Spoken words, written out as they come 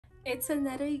It's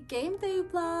another game day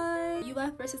vlog.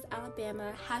 UF versus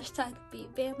Alabama. Hashtag beat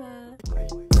Bama.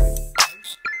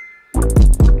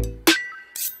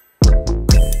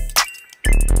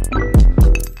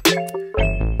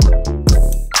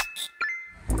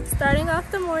 Starting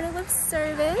off the morning with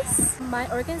service. My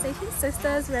organization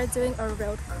sisters, we're doing a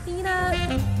road cleanup.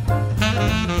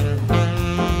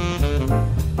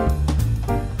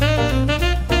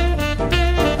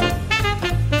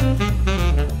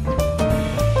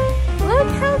 Look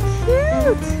how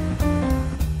cute!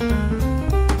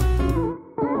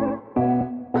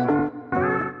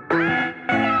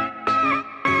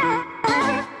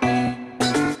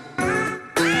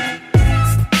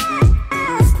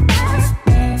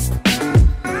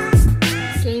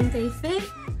 Game day fit,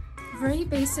 very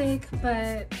basic,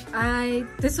 but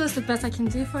this was the best I can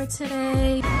do for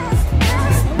today.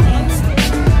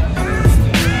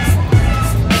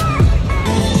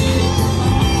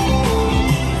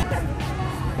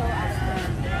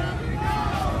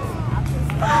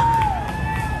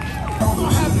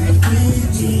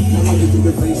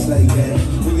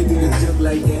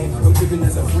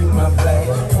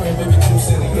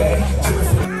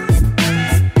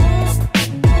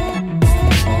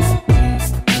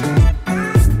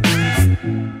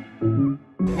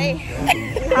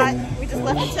 We just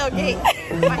left the tailgate.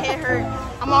 My head hurt.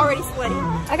 I'm already sweaty.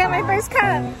 I got my first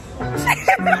cup.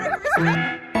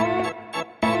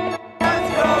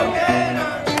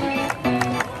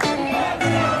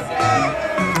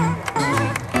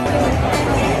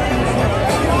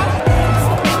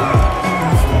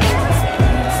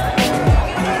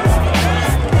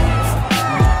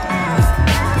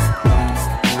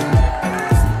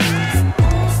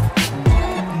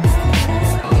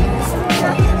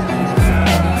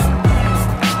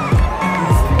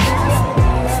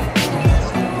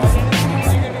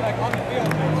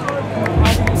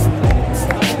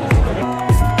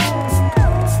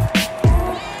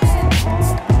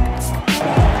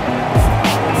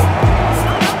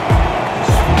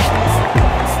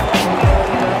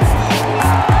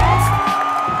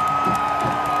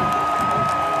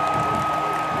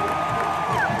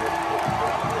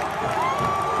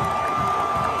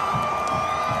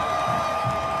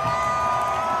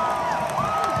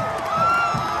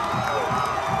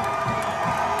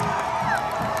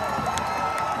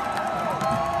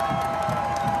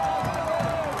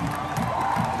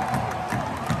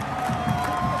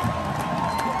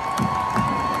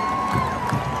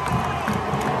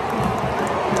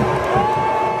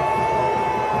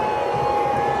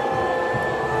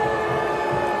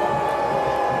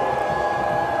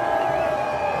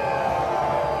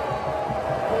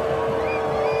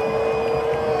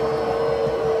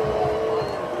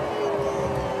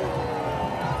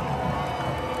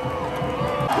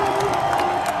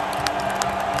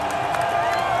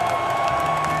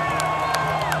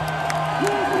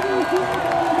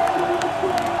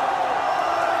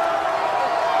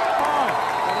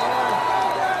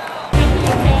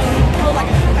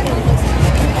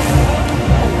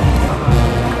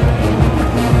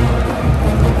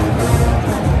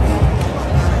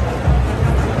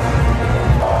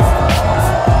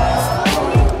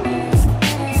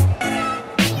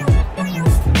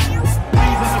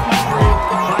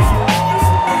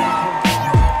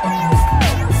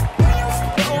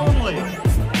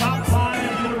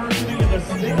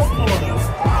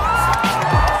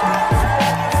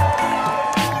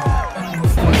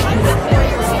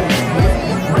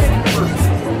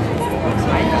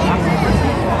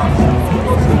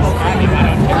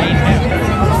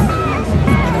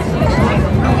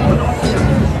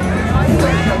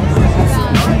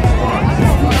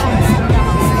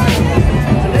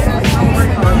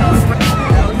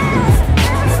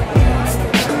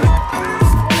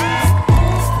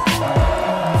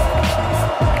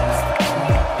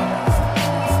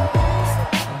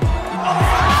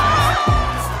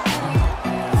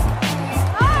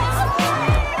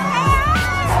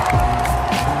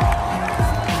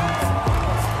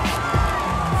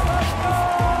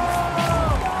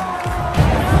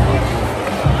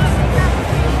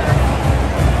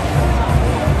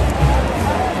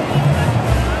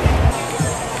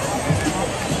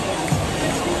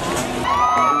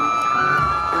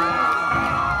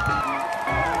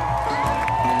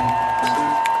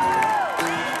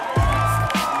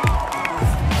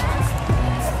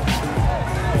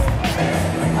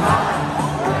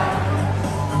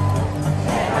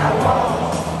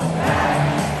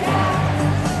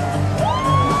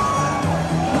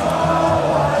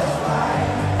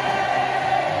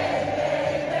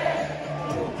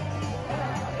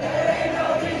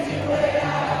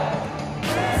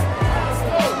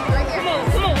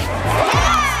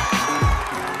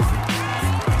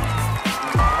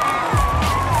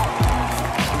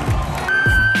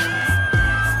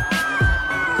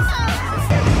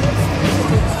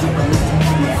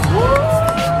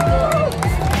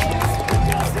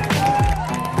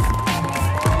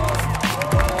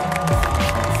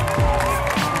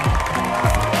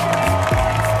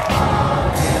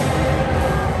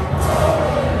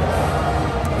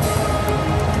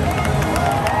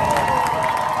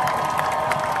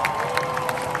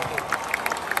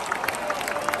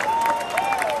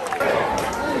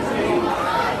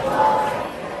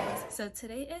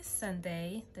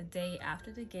 Sunday, the day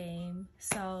after the game.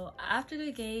 So after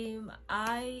the game,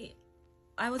 I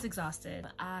was exhausted.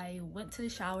 I went to the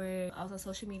shower, I was on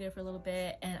social media for a little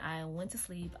bit, and I went to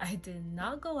sleep. I did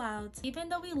not go out, even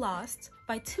though we lost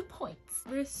by 2 points.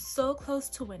 We were so close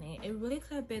to winning. It really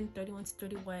could have been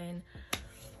 31-31,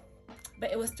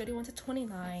 but it was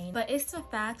 31-29. But it's the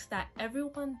fact that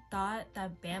everyone thought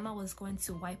that Bama was going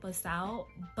to wipe us out,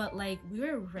 but like we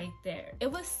were right there.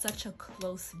 It was such a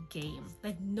close game.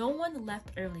 Like no one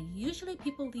left early. Usually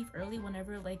people leave early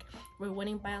whenever like we're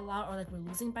winning by a lot or like we're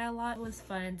losing by a lot. It was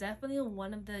fun. Definitely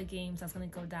one of the games that's gonna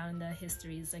go down in the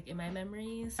histories, like in my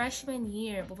memories. Freshman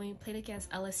year, but when we played against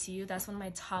LSU, that's one of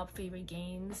my top favorite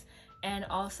games. And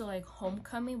also like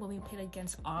homecoming when we played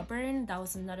against Auburn, that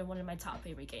was another one of my top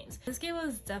favorite games. This game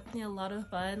was definitely a lot of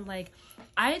fun. Like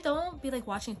I don't be like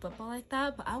watching football like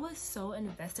that, but I was so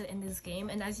invested in this game.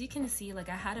 And as you can see, like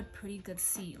I had a pretty good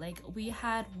seat. Like we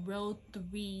had row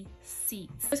 3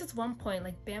 seats. This is one point,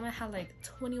 like Bama had like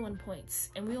 21 points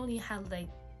and we only had like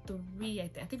 3. I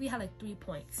think we had like 3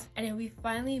 points, and then we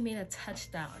finally made a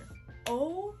touchdown.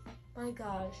 Oh my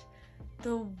gosh,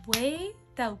 the way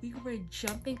that we were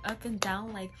jumping up and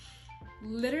down, like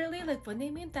literally, like when they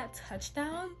made that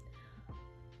touchdown,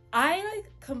 I like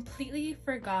completely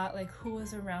forgot like who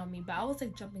was around me, but I was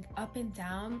like jumping up and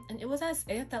down, and it was as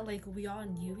if that like we all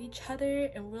knew each other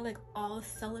and we're like all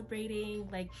celebrating,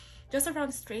 like just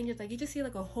around strangers. Like you just see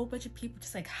like a whole bunch of people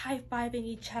just like high-fiving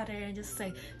each other and just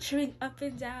like cheering up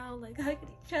and down, like hugging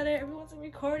each other. Everyone's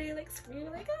recording, like screaming,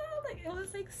 like oh, like it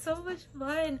was like so much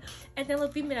fun. And then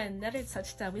like we made another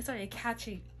touchdown. We started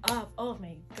catching up. Oh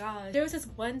my god, there was this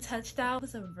one touchdown. It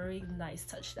was a very nice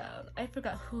touchdown. I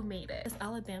forgot who made it. This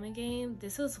Alabama game,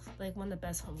 this was like one of the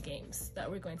best home games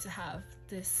that we're going to have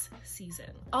this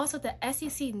season. Also, the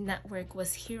SEC network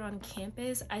was here on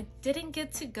campus. I didn't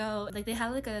get to go. Like they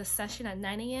had like a session at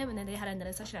 9 a.m. and then they had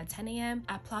another session at 10 a.m.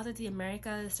 At Plaza de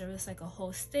Americas. There was like a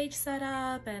whole stage set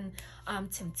up, and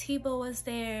Tim Tebow was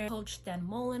there, Coach Dan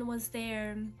Mullen was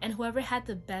there, and whoever had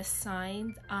the best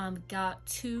sign got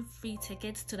 2 free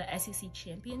tickets to the SEC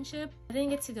championship. I didn't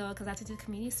get to go because I had to do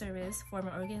community service for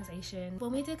my organization.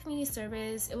 When we did community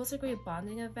service, it was a great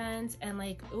bonding event, and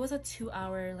like it was a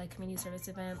 2-hour like community service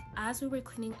event. As we were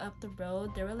cleaning up the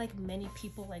road, there were like many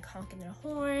people like honking their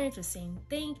horns, just saying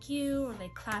thank you, or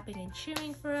like clapping and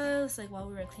cheering for us like while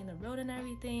we were cleaning the road and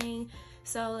everything.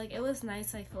 So like it was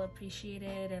nice to like feel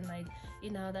appreciated, and like you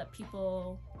know that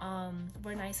people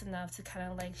were nice enough to kind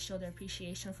of like show their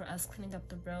appreciation for us cleaning up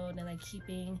the road and like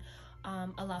keeping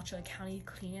Alachua County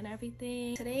clean and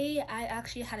everything. Today I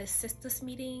actually had a sisters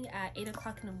meeting at 8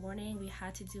 o'clock in the morning. We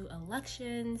had to do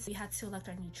elections. We had to elect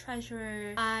our new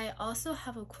treasurer. I also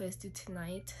have a quiz due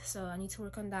tonight, so I need to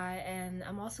work on that, and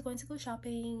I'm also going to go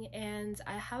shopping, and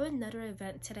I have another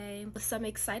event today with some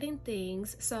exciting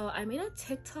things. So I made a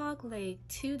TikTok like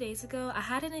 2 days ago. I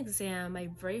had an exam, my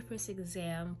very first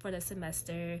exam for the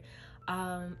semester.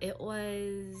 It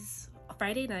was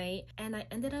Friday night, and I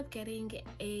ended up getting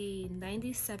a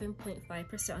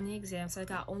 97.5% on the exam, so I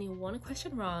got only 1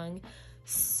 question wrong.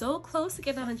 So close to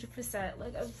getting 100%.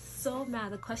 Like I'm so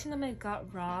mad. The question that I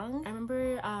got wrong, I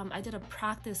remember I did a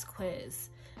practice quiz,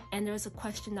 and there was a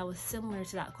question that was similar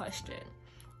to that question,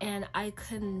 and I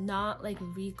could not like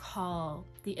recall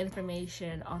the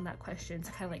information on that question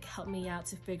to kind of like help me out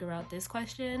to figure out this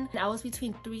question. And I was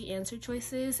between 3 answer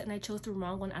choices, and I chose the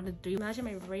wrong one out of 3. Imagine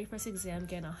my very first exam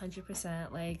getting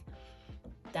 100%. Like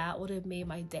that would have made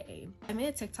my day. I made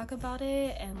a TikTok about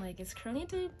it, and like it's currently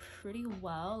doing pretty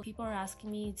well. People are asking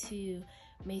me to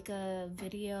make a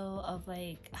video of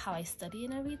like how I study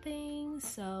and everything,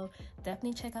 so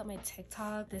definitely check out my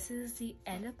TikTok. This is the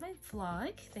end of my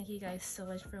vlog. Thank you guys so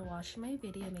much for watching my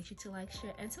video. Make sure to like,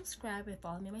 share, and subscribe, and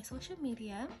follow me on my social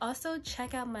media. Also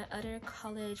check out my other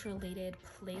college related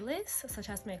playlists, such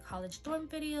as my college dorm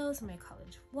videos, my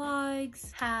college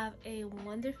vlogs. Have a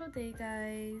wonderful day,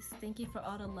 guys. Thank you for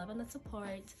all the love and the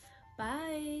support.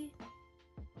 Bye.